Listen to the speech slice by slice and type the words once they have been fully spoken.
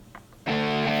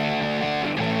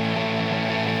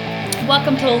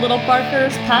welcome to the Little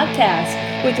Barkers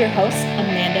podcast with your hosts,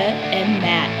 Amanda and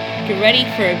Matt. Get ready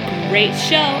for a great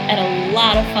show and a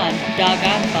lot of fun,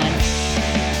 doggone fun.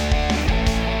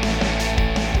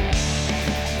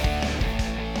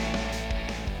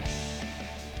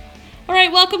 All right,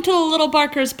 welcome to the Little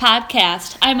Barkers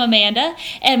podcast. I'm Amanda,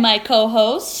 and my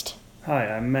co-host... Hi,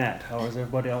 I'm Matt. How is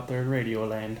everybody out there in Radio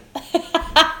Land?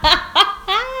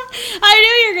 I knew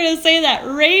you were going to say that,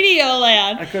 Radio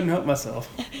Land. I couldn't help myself.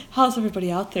 How's everybody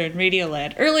out there in Radio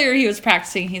Land? Earlier he was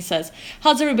practicing, he says,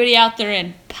 how's everybody out there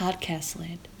in Podcast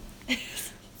Land?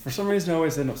 For some reason, I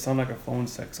always end up sounding like a phone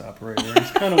sex operator.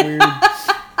 It's kind of weird.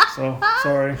 So,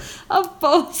 sorry. A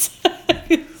phone sex.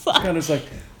 It's kind of just like,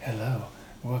 hello,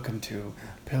 welcome to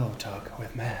Pillow Talk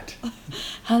with Matt.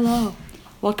 Hello,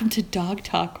 welcome to Dog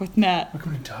Talk with Matt.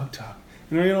 Welcome to Dog Talk.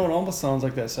 You know, it almost sounds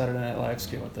like that Saturday Night Live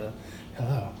skit with the,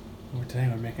 hello, today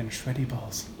we're making shreddy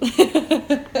balls.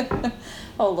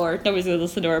 Oh, Lord. Nobody's going to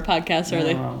listen to our podcast, are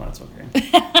they? No, that's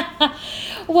okay.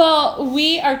 Well,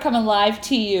 we are coming live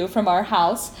to you from our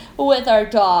house with our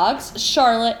dogs,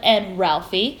 Charlotte and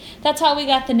Ralphie. That's how we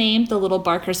got the name, the Little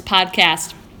Barkers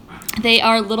Podcast. They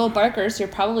are little barkers. You're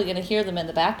probably going to hear them in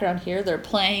the background here. They're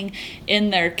playing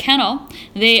in their kennel.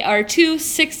 They are two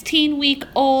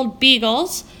 16-week-old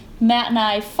beagles. Matt and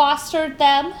I fostered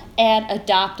them and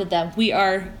adopted them. We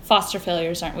are foster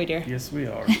failures, aren't we, dear? Yes, we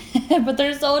are. But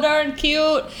they're so darn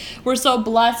cute. We're so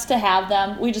blessed to have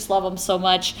them. We just love them so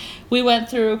much. We went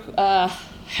through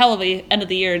hell of a end of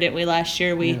the year, didn't we, last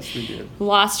year? Yes, we did.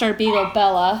 Lost our beagle,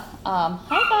 Bella.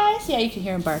 Hi, guys. Yeah, you can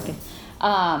hear him barking.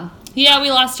 Yeah, we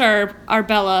lost our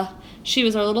Bella. She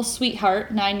was our little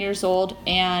sweetheart, 9 years old,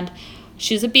 and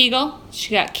she's a beagle.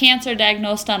 She got cancer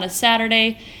diagnosed on a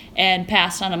Saturday and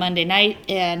passed on a Monday night,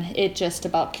 and it just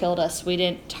about killed us. We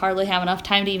didn't hardly have enough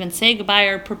time to even say goodbye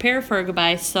or prepare for a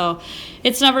goodbye, so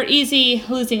it's never easy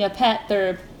losing a pet. They're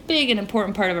a big and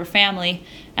important part of our family,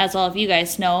 as all of you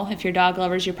guys know. If you're dog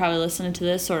lovers, you're probably listening to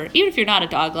this, or even if you're not a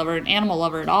dog lover, an animal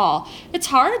lover at all, it's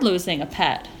hard losing a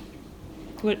pet.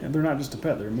 And they're not just a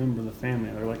pet, they're a member of the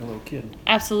family. They're like a little kid.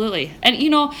 Absolutely. And,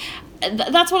 you know,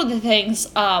 that's one of the things.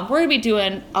 We're going to be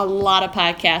doing a lot of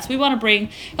podcasts. We want to bring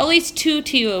at least 2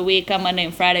 to you a week on Monday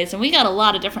and Fridays. And we got a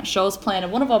lot of different shows planned.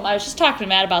 And one of them, I was just talking to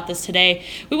Matt about this today.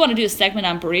 We want to do a segment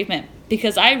on bereavement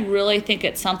because I really think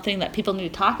it's something that people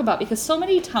need to talk about. Because so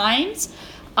many times,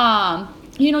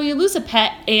 you know, you lose a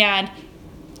pet and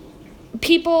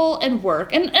people and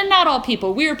work, and not all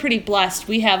people, we are pretty blessed.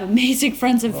 We have amazing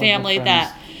friends and family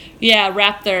that,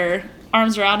 wrapped their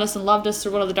arms around us and loved us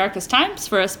through one of the darkest times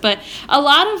for us. But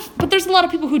there's a lot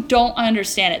of people who don't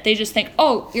understand it. They just think,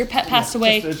 oh, your pet passed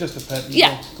away. It's just a pet. You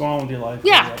go on with your life.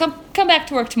 Yeah, come back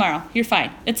to work tomorrow. You're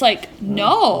fine. It's like,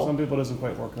 no. Some people it doesn't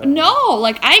quite work out. No,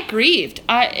 like I grieved.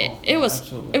 It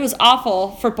Absolutely. was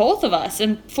awful for both of us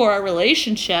and for our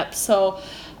relationship. So,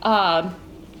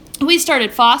 we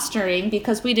started fostering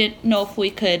because we didn't know if we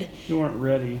could. You weren't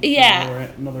ready. Yeah.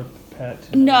 For another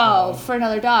pet. No, for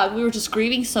another dog. We were just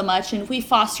grieving so much, and we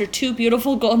fostered 2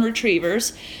 beautiful golden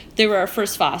retrievers. They were our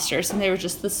first fosters, and they were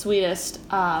just the sweetest.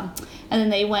 And then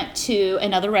they went to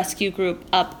another rescue group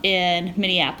up in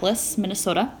Minneapolis,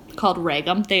 Minnesota, called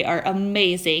Ragam. They are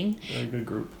amazing. Very good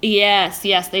group. Yes.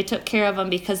 They took care of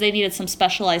them because they needed some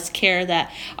specialized care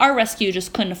that our rescue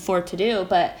just couldn't afford to do.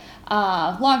 But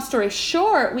long story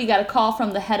short, we got a call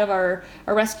from the head of our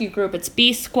rescue group. It's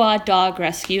B Squad Dog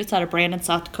Rescue. It's out of Brandon,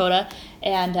 South Dakota.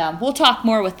 And we'll talk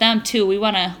more with them, too. We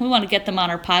want to get them on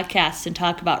our podcast and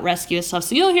talk about rescue and stuff.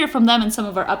 So you'll hear from them in some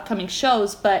of our upcoming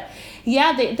shows. But,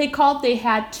 yeah, they called. They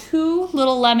had 2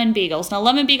 little lemon beagles. Now,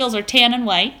 lemon beagles are tan and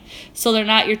white, so they're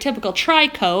not your typical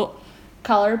tri-coat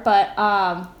color. But,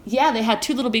 they had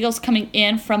 2 little beagles coming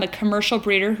in from a commercial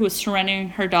breeder who was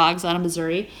surrendering her dogs out of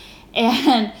Missouri.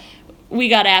 And we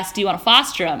got asked, do you want to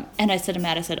foster them? And I said to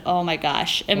Matt, oh my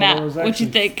gosh. And Matt, what'd you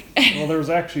think? Well, there was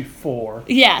actually 4.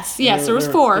 Yes, there was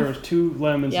 4. There was 2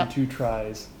 lemons and 2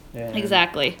 tries. And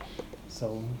exactly.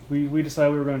 So we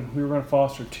decided we were going to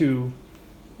foster 2,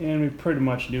 and we pretty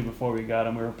much knew before we got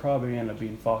them we were probably going to end up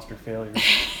being foster failures.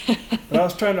 But I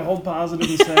was trying to hold positive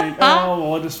and say,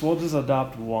 we'll just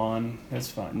adopt 1. It's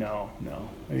fine. No.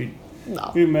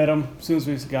 We met them as soon as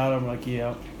we got them. Like,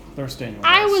 yeah. They're staying with us.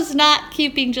 I was not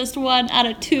keeping just 1 out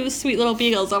of 2 sweet little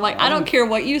beagles. I'm like, I don't care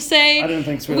what you say. I didn't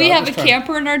think so. We have a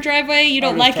camper in our driveway. You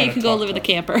don't like it, you can go live in the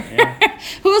camper. Yeah.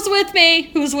 Who's with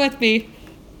me?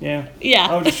 Yeah. Yeah.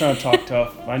 I was just trying to talk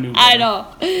tough. I knew better. I know.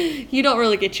 You don't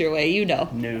really get your way, you know.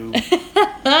 No.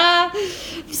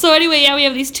 So anyway, we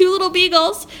have these 2 little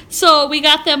beagles. So we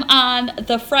got them on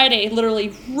the Friday,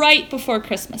 literally right before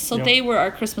Christmas. So they were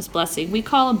our Christmas blessing. We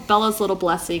call them Bella's little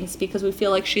blessings because we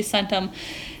feel like she sent them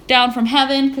down from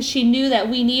heaven because she knew that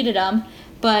we needed them.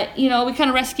 But, we kind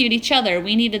of rescued each other.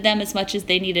 We needed them as much as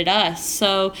they needed us.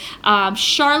 So,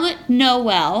 Charlotte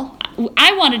Noel,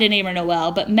 I wanted to name her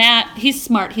Noel, but Matt, he's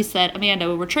smart. He said,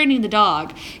 Amanda, we're training the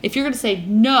dog. If you're going to say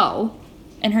no,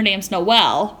 and her name's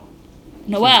Noel,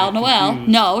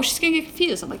 no, she's going to get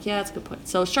confused. I'm like, yeah, that's a good point.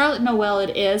 So, Charlotte Noel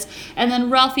it is. And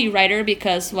then Ralphie Ryder,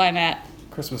 because why, Matt?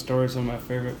 Christmas Story is one of my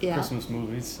favorite Christmas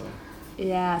movies, so...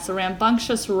 Yeah, so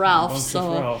Rambunctious Ralph.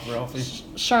 Ralphie.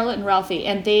 Charlotte and Ralphie,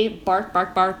 and they bark,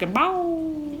 and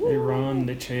bow. They run,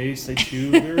 they chase, they chew.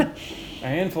 They're a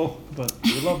handful, but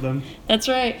we love them. That's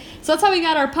right. So that's how we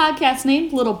got our podcast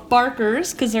named Little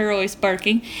Barkers, because they're always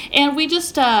barking. And we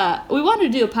just, we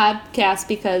wanted to do a podcast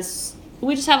because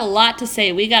we just have a lot to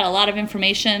say. We got a lot of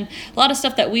information, a lot of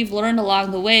stuff that we've learned along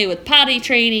the way with potty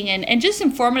training and just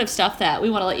informative stuff that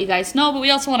we want to let you guys know, but we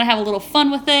also want to have a little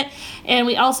fun with it. And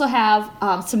we also have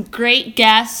some great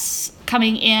guests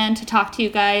coming in to talk to you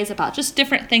guys about just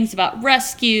different things about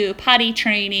rescue, potty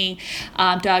training,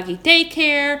 doggy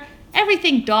daycare,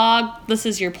 everything dog. This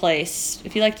is your place.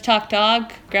 If you like to talk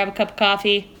dog, grab a cup of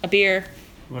coffee, a beer.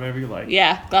 Whatever you like.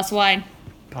 Yeah, glass of wine.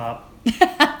 Pop.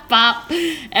 Pop.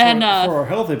 And for our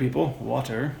healthy people,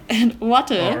 water. And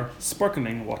water. Or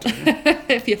sparkling water.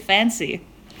 If you're fancy.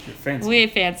 We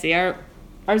ain't fancy. Ours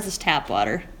is tap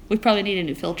water. We probably need a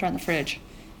new filter on the fridge.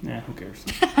 Yeah, who cares?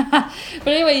 But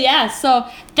anyway, yeah, so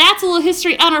that's a little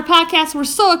history on our podcast. We're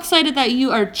so excited that you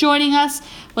are joining us.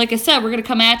 Like I said, we're going to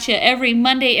come at you every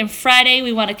Monday and Friday.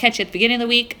 We want to catch you at the beginning of the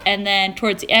week and then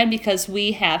towards the end because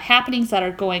we have happenings that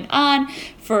are going on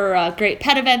for great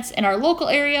pet events in our local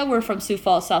area. We're from Sioux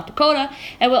Falls, South Dakota.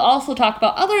 And we'll also talk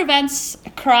about other events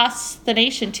across the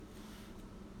nation too.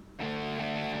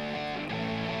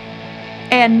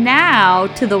 And now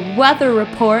to the weather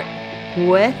report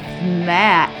with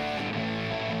Matt.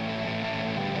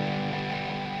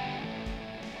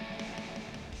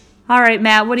 All right,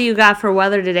 Matt, what do you got for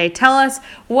weather today? Tell us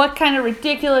what kind of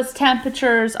ridiculous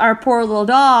temperatures our poor little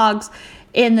dogs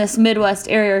in this Midwest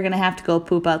area are going to have to go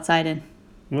poop outside in.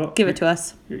 Well, give it to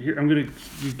us. Here, I'm going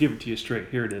to give it to you straight.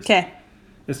 Here it is. Okay.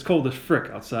 It's cold as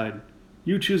frick outside.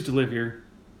 You choose to live here.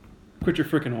 Quit your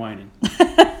frickin' whining.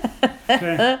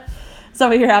 Okay? Is that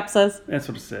what your app says? That's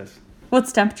what it says.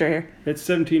 What's the temperature here? It's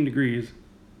 17 degrees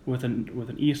with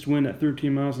an east wind at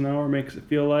 13 miles an hour makes it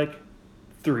feel like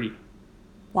 3.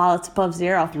 Wow, it's above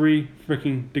 0. 3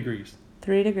 freaking degrees.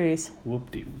 3 degrees.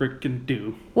 Whoop-de frickin'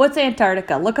 do. What's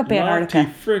Antarctica? Look up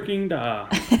Antarctica. Freaking da.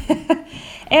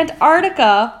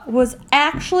 Antarctica was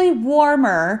actually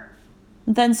warmer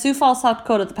than Sioux Falls, South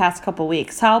Dakota the past couple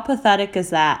weeks. How pathetic is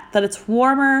that? That it's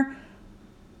warmer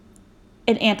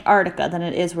in Antarctica than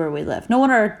it is where we live. No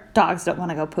wonder our dogs don't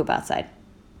want to go poop outside.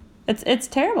 It's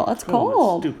terrible. It's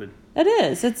cold. It's stupid. It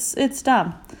is. It's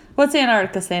dumb. What's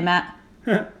Antarctica say, Matt?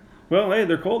 Well, hey,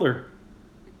 they're colder.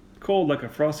 Cold like a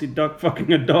frosty duck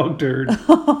fucking a dog turd.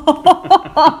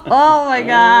 Oh my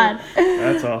God.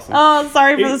 That's awesome. Oh,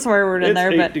 sorry for the swear word in there.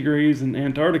 It's 8 but degrees in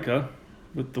Antarctica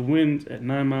with the wind at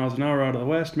 9 miles an hour out of the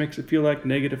west makes it feel like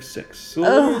 -6. So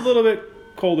a little bit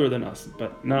colder than us,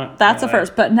 but not. That's a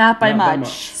first, but not by much.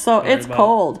 So it's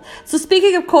cold. So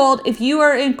speaking of cold, if you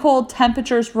are in cold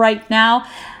temperatures right now,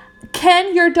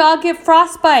 can your dog get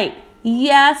frostbite?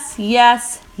 Yes,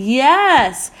 yes,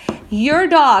 yes. Your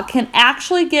dog can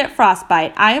actually get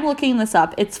frostbite. I am looking this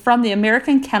up. It's from the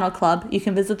American Kennel Club. You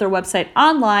can visit their website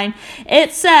online.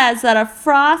 It says that a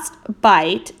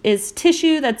frostbite is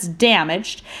tissue that's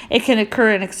damaged. It can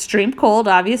occur in extreme cold,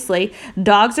 obviously.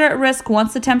 Dogs are at risk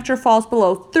once the temperature falls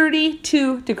below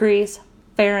 32 degrees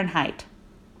Fahrenheit.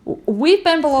 We've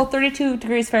been below 32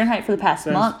 degrees Fahrenheit for the past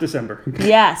month. December.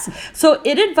 Yes. So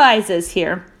it advises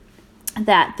here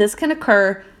that this can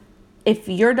occur if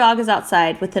your dog is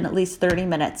outside within at least 30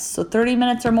 minutes. So 30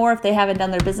 minutes or more, if they haven't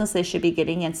done their business, they should be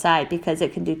getting inside because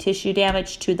it can do tissue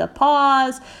damage to the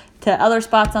paws, to other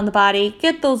spots on the body.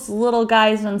 Get those little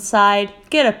guys inside.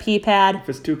 Get a pee pad. If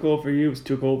it's too cold for you, it's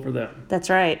too cold for them. That's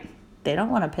right. They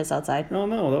don't want to piss outside. No,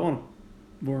 they want to.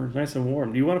 We're nice and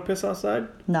warm. Do you want to piss outside?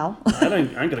 No. I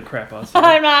ain't gonna crap outside.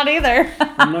 I'm not either.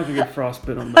 I'm not gonna get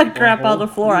frostbite on the I crap on the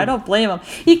floor. I don't blame them.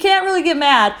 You can't really get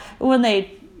mad when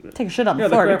they take a shit on the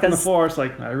floor. Yeah, the crap on the floor. It's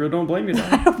like, I really don't blame you. Though.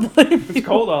 I don't blame you. It's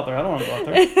cold out there. I don't want to go out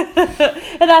there.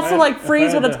 And that's to like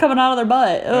freeze when it's coming out of their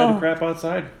butt. If I had to crap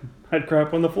outside, I'd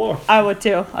crap on the floor. I would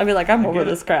too. I'd be like, I'm over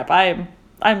this crap.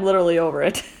 I'm literally over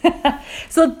it.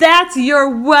 So that's your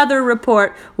weather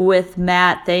report with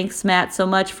Matt. Thanks, Matt, so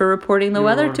much for reporting the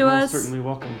weather to us. You're certainly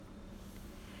welcome.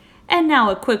 And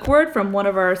now a quick word from one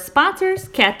of our sponsors,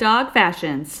 Cat Dog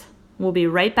Fashions. We'll be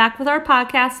right back with our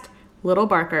podcast, Little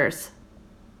Barkers.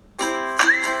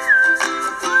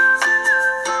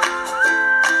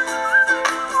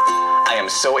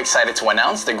 so excited to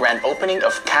announce the grand opening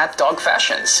of Cat Dog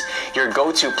Fashions, your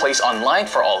go-to place online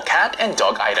for all cat and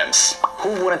dog items. Who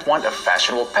wouldn't want a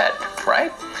fashionable pet,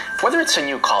 right? Whether it's a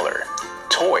new collar,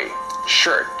 toy,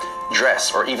 shirt,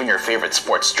 dress, or even your favorite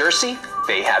sports jersey,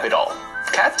 they have it all.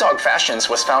 Cat Dog Fashions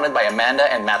was founded by Amanda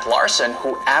and Matt Larson,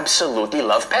 who absolutely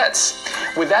love pets.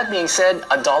 With that being said,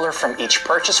 $1 from each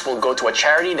purchase will go to a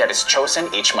charity that is chosen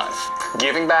each month.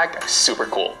 Giving back, super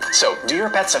cool. So do your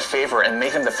pets a favor and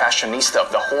make them the fashionista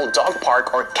of the whole dog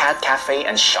park or cat cafe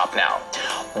and shop now.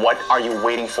 What are you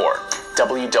waiting for?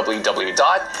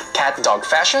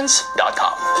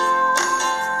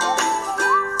 www.catdogfashions.com.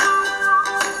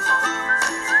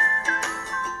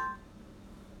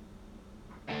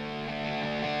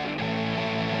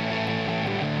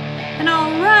 And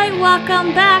all right,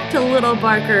 welcome back to Little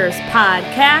Barkers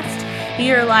Podcast.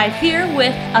 You're live here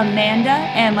with Amanda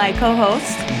and my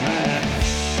co-host.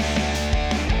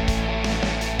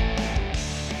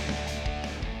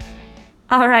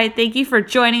 All right, thank you for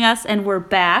joining us, and we're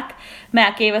back.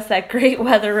 Matt gave us that great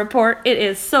weather report. It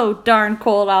is so darn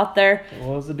cold out there. It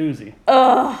was a doozy.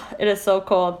 Ugh, it is so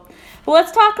cold. Well,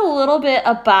 let's talk a little bit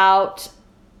about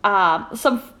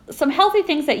some healthy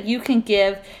things that you can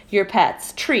give your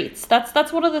pets. Treats.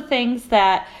 That's one of the things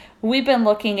that we've been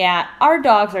looking at. Our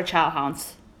dogs are chow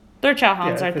hounds. They're chow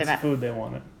hounds, aren't if they, Matt? it's food, they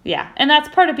want it. Yeah, and that's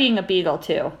part of being a beagle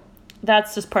too.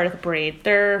 That's just part of the breed.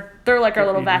 They're like our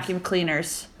little eaters. vacuum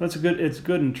cleaners. It's good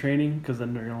in training because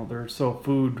then they're so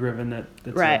food driven that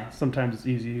Right. Sometimes it's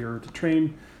easier to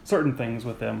train certain things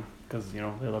with them because they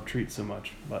love treats so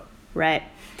much. But Right.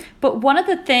 But one of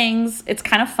the things, it's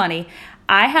kind of funny.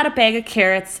 I had a bag of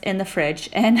carrots in the fridge,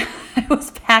 and I was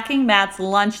packing Matt's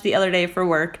lunch the other day for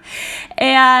work,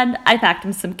 and I packed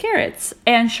him some carrots.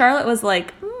 And Charlotte was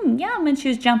like, yum, and she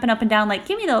was jumping up and down like,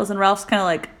 give me those. And Ralph's kind of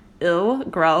like, ew,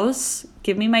 gross.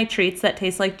 Give me my treats that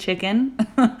taste like chicken.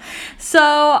 So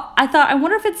I thought, I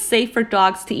wonder if it's safe for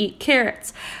dogs to eat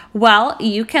carrots. Well,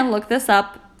 you can look this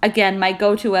up. Again, my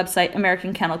go-to website,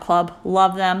 American Kennel Club.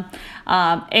 Love them.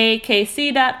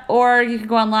 AKC.org. You can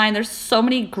go online. There's so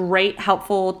many great,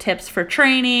 helpful tips for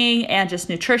training and just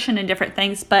nutrition and different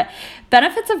things. But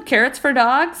benefits of carrots for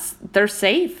dogs, they're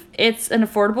safe. It's an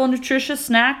affordable, nutritious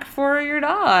snack for your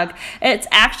dog. It's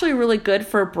actually really good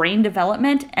for brain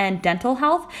development and dental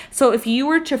health. So if you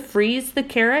were to freeze the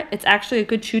carrot, it's actually a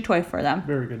good chew toy for them.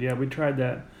 very good. Yeah, we tried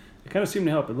that. It kind of seemed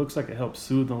to help. It looks like it helps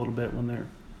soothe a little bit when they're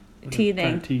Teething.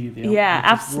 trying to teethe,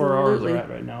 Yeah, Which is where ours absolutely. are at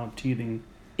right now, teething.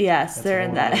 Yes, they're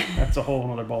in that. That's a whole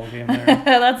other ball game there.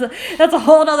 That's a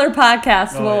whole other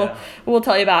podcast Oh, we'll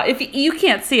tell you about. If you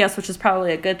can't see us, which is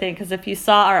probably a good thing, because if you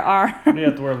saw our arm, We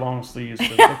have to wear long sleeves.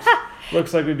 But it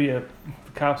looks like the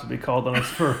cops would be called on us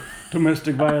for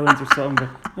domestic violence or something.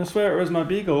 But I swear it was my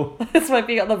beagle. this might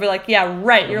be, they'll be like, yeah,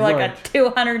 right. You're like a Right.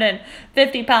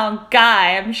 250-pound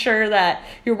guy. I'm sure that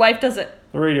your wife doesn't.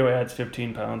 The radio ad's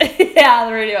 15 pounds. Yeah,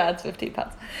 the radio adds 15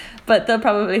 pounds. But they'll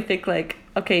probably think like,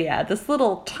 okay, yeah, this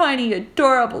little tiny,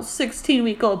 adorable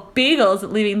 16-week-old beagle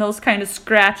isn't leaving those kind of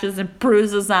scratches and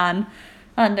bruises on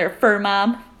their fur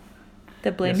mom. They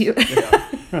blame you.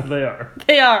 They are.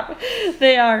 They are.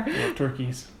 They are. Little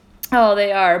turkeys. Oh,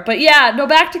 they are. But yeah, no,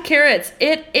 back to carrots.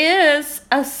 It is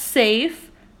a safe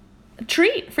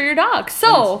treat for your dog. And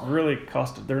So, it's really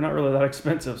they're not really that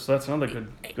expensive, so that's another good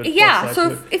Yeah, plus side so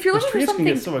to it. if you're looking for treats can something-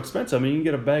 get so expensive. I mean, you can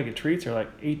get a bag of treats are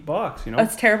like $8,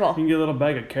 it's terrible. You can get a little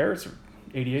bag of carrots for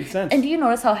 88 cents. And do you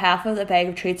notice how half of the bag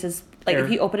of treats is, like, Air.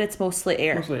 if you open it, it's mostly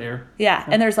air? Mostly air. Yeah,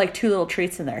 and there's like 2 little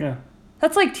treats in there. Yeah.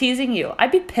 That's like teasing you.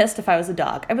 I'd be pissed if I was a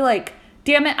dog. I'd be like,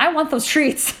 damn it, I want those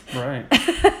treats. Right.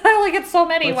 I only get so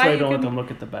many. That's Why why I you don't let can- them look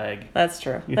at the bag. That's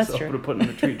true. You That's just true. open it, put it in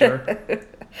the treat jar.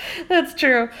 That's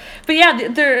true. But yeah,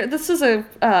 this is a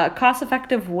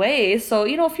cost-effective way. So,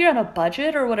 if you're on a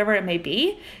budget or whatever it may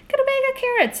be, get a bag of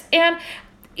carrots. And,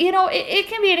 it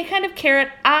can be any kind of carrot.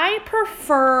 I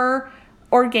prefer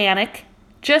organic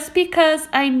just because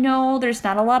I know there's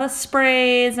not a lot of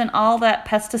sprays and all that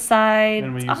pesticide.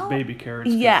 And we use baby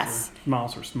carrots. 'cause Yes. their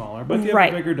mouths are smaller. But if you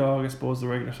Right. have a bigger dog, I suppose the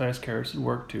regular sized carrots would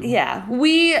work too. Yeah,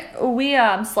 we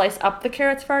slice up the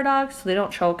carrots for our dogs so they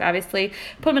don't choke, obviously.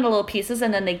 Put them into little pieces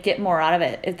and then they get more out of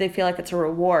it if they feel like it's a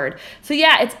reward. So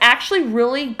yeah, it's actually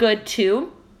really good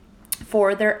too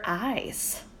for their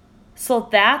eyes. So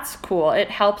that's cool. It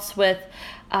helps with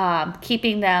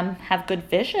keeping them have good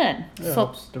vision. It So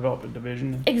helps develop a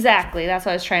division. exactly, that's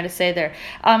what I was trying to say there.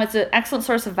 It's an excellent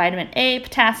source of vitamin A,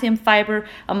 potassium, fiber,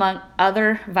 among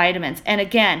other vitamins. And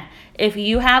again, if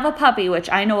you have a puppy, which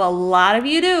I know a lot of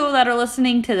you do that are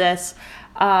listening to this,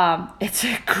 it's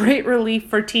a great relief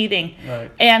for teething.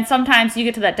 Right. And sometimes you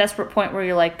get to that desperate point where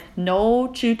you're like, no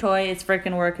chew toy is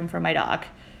freaking working for my dog.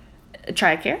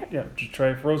 Try a carrot. Yeah, just try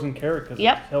a frozen carrot because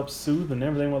Yep. it helps soothe and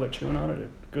everything while they're chewing on it.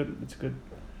 It's a good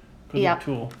Yep.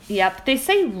 tool. Yep. They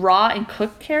say raw and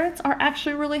cooked carrots are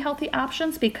actually really healthy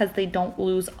options because they don't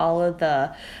lose all of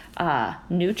the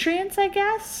nutrients, I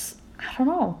guess. I don't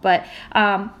know. But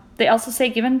they also say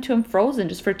give them to them frozen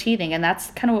just for teething, and that's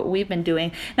kind of what we've been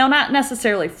doing. Now, not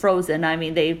necessarily frozen. I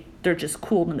mean, they're just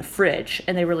cooled in the fridge,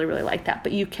 and they really, really like that.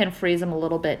 But you can freeze them a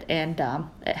little bit, and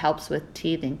it helps with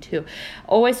teething, too.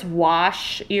 Always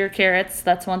wash your carrots.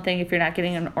 That's one thing if you're not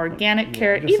getting an organic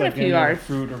carrot, just even like if you any are. other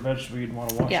fruit or vegetable, you'd want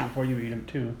to wash Yeah. it before you eat them,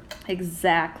 too.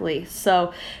 Exactly.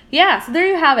 So, yeah, so there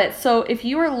you have it. So, if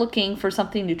you are looking for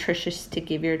something nutritious to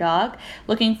give your dog,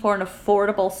 looking for an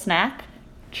affordable snack,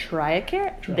 try a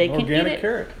carrot. They can eat organic it.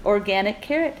 carrot. Organic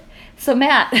carrot. So,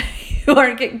 Matt, you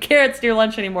aren't getting carrots to your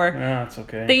lunch anymore. Yeah, it's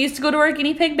okay. They used to go to our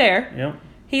guinea pig bear. Yep.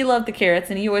 He loved the carrots,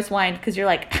 and he always whined because you're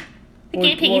like, the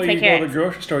guinea pig well, eats my you go to carrots. the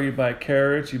grocery store, you buy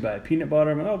carrots, you buy peanut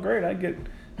butter. I'm like, oh, great, I get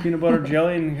peanut butter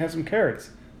jelly and have some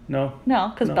carrots. No. No,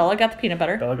 because No. Bella got the peanut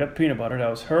butter. Bella got the peanut butter. That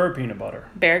was her peanut butter.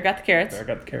 Bear got the carrots. Bear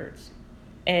got the carrots.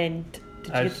 And did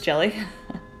you I get the jelly?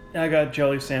 I got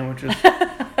jelly sandwiches,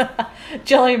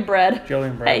 Jelly and bread. jelly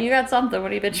and bread. Hey, you got something.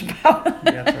 What are you bitching about?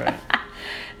 Yeah, that's right.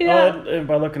 Yeah. And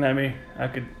by looking at me, I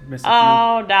could miss a few.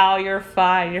 Oh, no, you're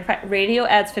fine. You're fine. Radio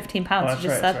adds 15 pounds. Oh, that's you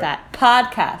just right, said that's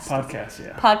that. Podcast. Podcast,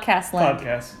 yeah. Podcast land.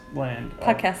 Podcast land.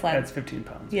 Podcast land. That's 15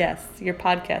 pounds. Yes, your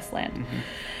podcast land. Mm-hmm.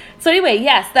 So anyway,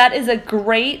 yes, that is a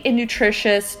great and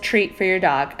nutritious treat for your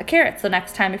dog. A carrot. So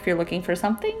next time if you're looking for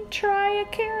something, try a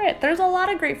carrot. There's a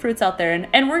lot of great fruits out there.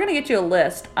 And we're going to get you a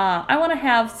list. I want to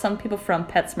have some people from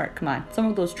PetSmart come on. Some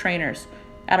of those trainers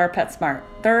at our PetSmart.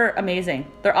 They're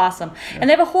amazing. They're awesome. Yeah. And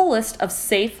they have a whole list of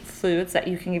safe foods that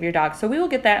you can give your dog. So we will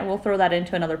get that and we'll throw that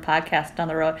into another podcast down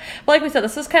the road. But like we said,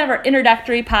 this is kind of our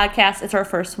introductory podcast. It's our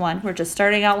first one. We're just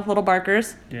starting out with Little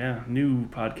Barkers. Yeah, new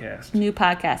podcast. New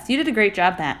podcast. You did a great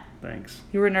job, Matt. Thanks.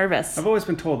 You were nervous. I've always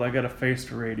been told I got a face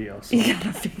for radio. So You got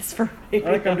a face for radio.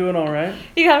 I think I'm doing all right.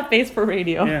 You got a face for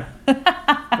radio. Yeah.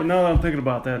 But now that I'm thinking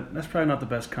about that, that's probably not the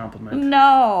best compliment.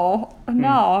 No. I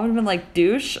would have been like,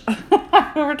 douche.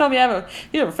 Whoever told me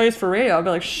you have a face for radio, I'd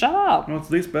be like, shut up. Well, it's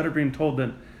at least better being told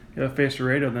that you have a face for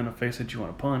radio than a face that you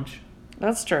want to punch.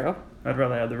 That's true. I'd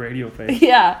rather have the radio face.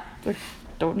 Yeah.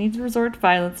 Don't need to resort to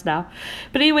violence now.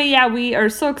 But anyway, yeah, we are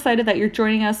so excited that you're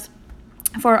joining us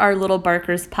for our Little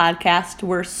Barkers podcast.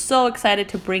 We're so excited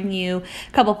to bring you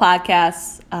a couple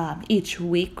podcasts each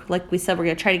week. Like we said, we're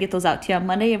going to try to get those out to you on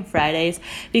Monday and Fridays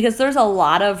because there's a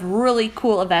lot of really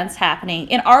cool events happening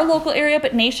in our local area,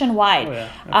 but nationwide. Oh, yeah,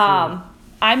 absolutely.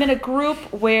 I'm in a group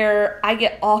where I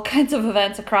get all kinds of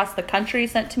events across the country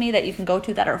sent to me that you can go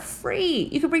to that are free.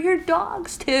 You can bring your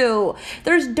dogs to.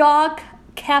 There's dog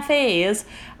cafes.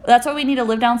 That's why we need to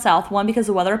live down south. One, because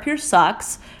the weather up here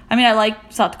sucks. I mean, I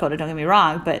like South Dakota, don't get me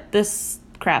wrong, but this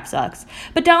crap sucks.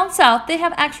 But down south, they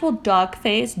have actual dog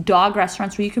cafes, dog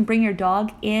restaurants where you can bring your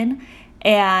dog in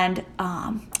and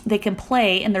they can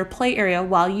play in their play area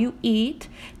while you eat.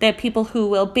 They have people who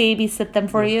will babysit them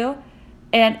for you.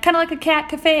 And kind of like a cat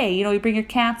cafe, you bring your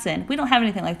cats in. We don't have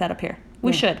anything like that up here.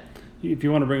 We should. If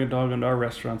you want to bring a dog into our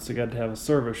restaurants, you got to have a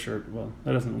service shirt. Well,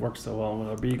 that doesn't work so well with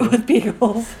our beagles. With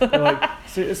beagles.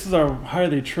 See, this is our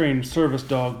highly trained service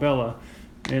dog, Bella.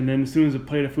 And then as soon as a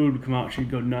plate of food would come out,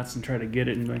 she'd go nuts and try to get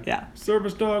it. And like, Yeah.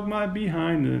 service dog, my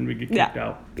behind. And then we get kicked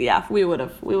out. Yeah, we would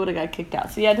have got kicked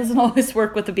out. So yeah, it doesn't always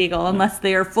work with the beagle unless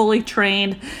they are fully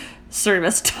trained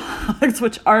service dogs,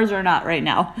 which ours are not right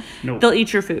now. No. They'll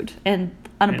eat your food and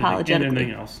unapologetically. And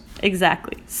anything else.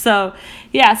 Exactly. So,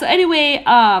 yeah. So anyway,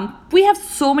 we have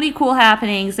so many cool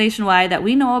happenings nationwide that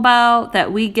we know about,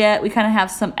 that we get. We kind of have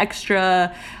some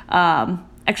extra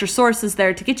sources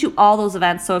there to get you all those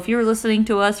events. So if you're listening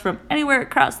to us from anywhere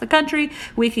across the country,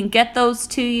 we can get those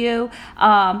to you.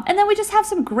 And then we just have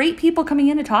some great people coming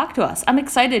in to talk to us. I'm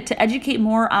excited to educate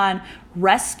more on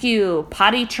rescue,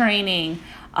 potty training,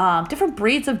 different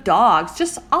breeds of dogs,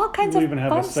 just all kinds We'll of even have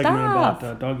fun a segment stuff.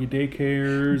 about doggy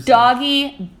daycares.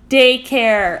 Doggy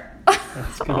daycare.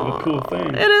 That's kind of a cool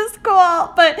thing. It is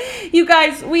cool. But you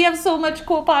guys, we have so much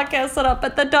cool podcasts set up.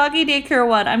 But the doggy daycare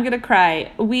one, I'm going to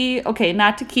cry.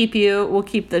 Not to keep you, we'll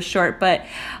keep this short, but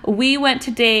we went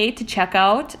today to check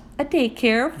out a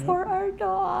daycare for our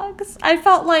dogs. I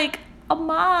felt like a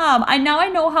mom. I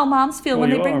know how moms feel when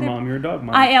they bring their... Mom. You're a dog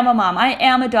mom. I am a mom. I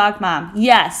am a dog mom.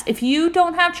 Yes. If you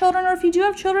don't have children or if you do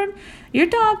have children, your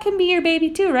dog can be your baby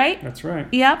too, right? That's right.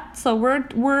 Yep. So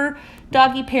we're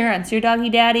doggy parents. You're doggy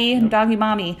daddy and doggy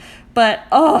mommy. But,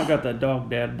 oh. I got that dog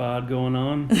dad bod going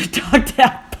on. Dog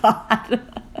dad bod.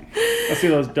 I see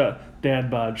those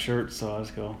dad bod shirts, so I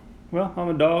just go, well, I'm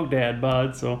a dog dad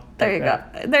bod, so... There you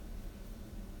go.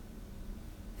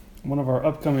 one of our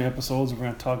upcoming episodes, we're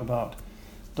going to talk about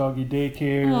doggy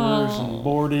daycares Oh, and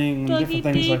boarding and doggy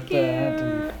different things like that,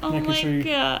 daycare. and Oh making my sure you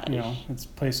gosh. know it's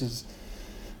places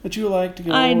that you like to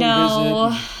go I and know.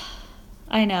 visit.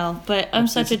 I know, but I'm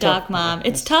It's- such it's a dog tough, mom. though.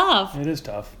 It's tough It is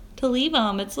tough, to leave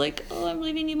them. It's like, oh, I'm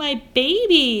leaving you my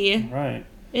baby. right?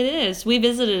 It is. We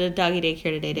visited a doggy daycare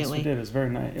today, Yes, didn't we we? did. It was very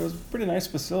nice. It was a pretty nice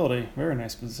facility. Very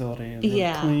nice facility. It was really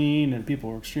Yeah. clean, and people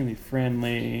were extremely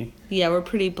friendly. Yeah, we're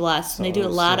pretty blessed. So And they do a it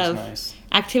was- lot it was of nice.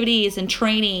 activities and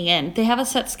training, and they have a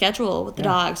set schedule with the Yeah.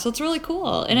 dogs. So it's really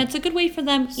cool. And it's a good way for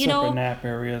them, you Separate know. nap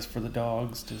areas for the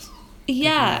dogs. Just take a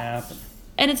Yeah. nap and-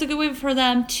 And it's a good way for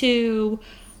them to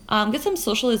get some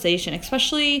socialization,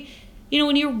 especially, you know,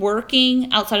 when you're working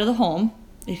outside of the home,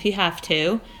 if you have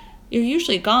to. You're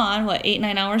usually gone,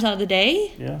 8-9 hours out of the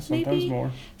day? yeah, sometimes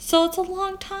more. So it's a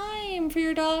long time for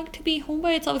your dog to be home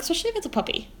by itself, especially if it's a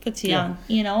puppy, if it's Yeah. young,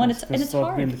 you know, and it's they'll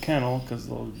be in hard. the kennel because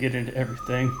they'll get into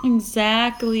everything.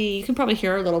 Exactly. You can probably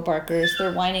hear our little barkers.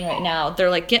 They're whining right now. They're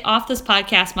like, get off this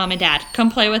podcast, Mom and Dad. Come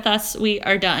play with us. We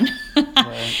are done.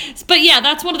 Right. But yeah,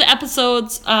 that's one of the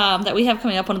episodes that we have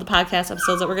coming up, one of the podcast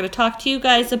episodes that we're going to talk to you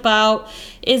guys about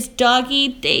is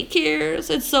doggy daycares.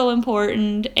 It's so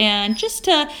important. And just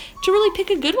to really pick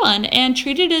a good one and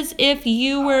treat it as if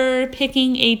you were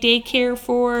picking a daycare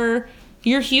for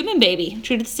your human baby.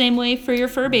 Treat it the same way for your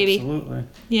fur baby. Absolutely.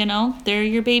 You know, they're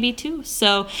your baby too.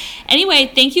 So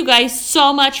anyway, thank you guys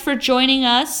so much for joining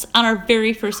us on our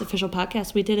very first official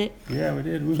podcast. We did it. Yeah, we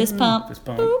did. Fist pump. Fist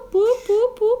pump. Boop, boop,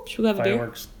 boop, boop. Should we have a beer?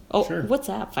 Fireworks. Oh, Sure. what's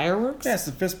that? Fireworks? Yeah, it's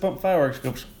the fist pump fireworks.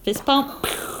 Goes. Fist pump?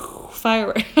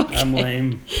 Fireworks. I'm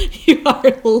lame. You are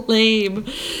lame.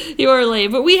 You are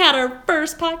lame. But we had our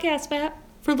first podcast, Matt,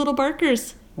 for Little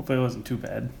Barkers. Hopefully it wasn't too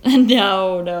bad.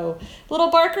 No. Little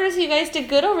Barkers, you guys did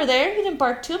good over there. You didn't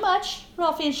bark too much.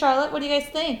 Ralphie and Charlotte, what do you guys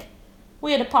think?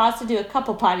 We had to pause to do a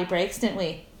couple potty breaks, didn't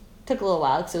we? Took a little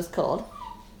while because it was cold.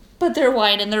 But they're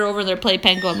whining. They're over in their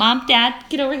playpen going, Mom, Dad,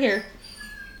 get over here.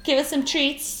 Give us some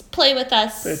treats. Play with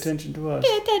us. Pay attention to us.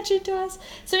 Pay attention to us.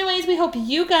 So anyways, we hope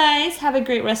you guys have a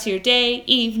great rest of your day,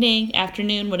 evening,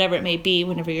 afternoon, whatever it may be,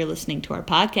 whenever you're listening to our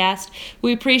podcast.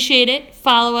 We appreciate it.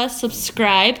 Follow us,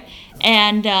 subscribe.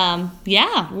 And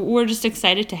yeah, we're just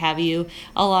excited to have you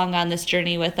along on this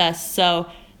journey with us. So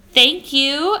thank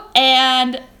you.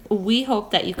 And we hope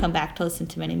that you come back to listen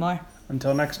to many more.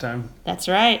 Until next time. That's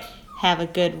right. Have a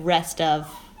good rest of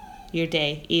your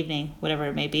day, evening, whatever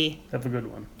it may be. Have a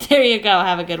good one. There you go.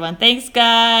 Have a good one. Thanks,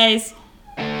 guys.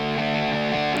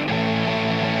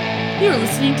 You're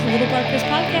listening to Little Barkers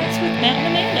Podcast with Matt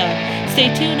and Amanda. Stay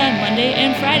tuned on Monday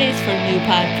and Fridays for new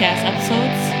podcast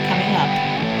episodes coming up.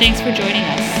 Thanks for joining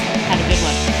us. Have a good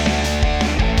one.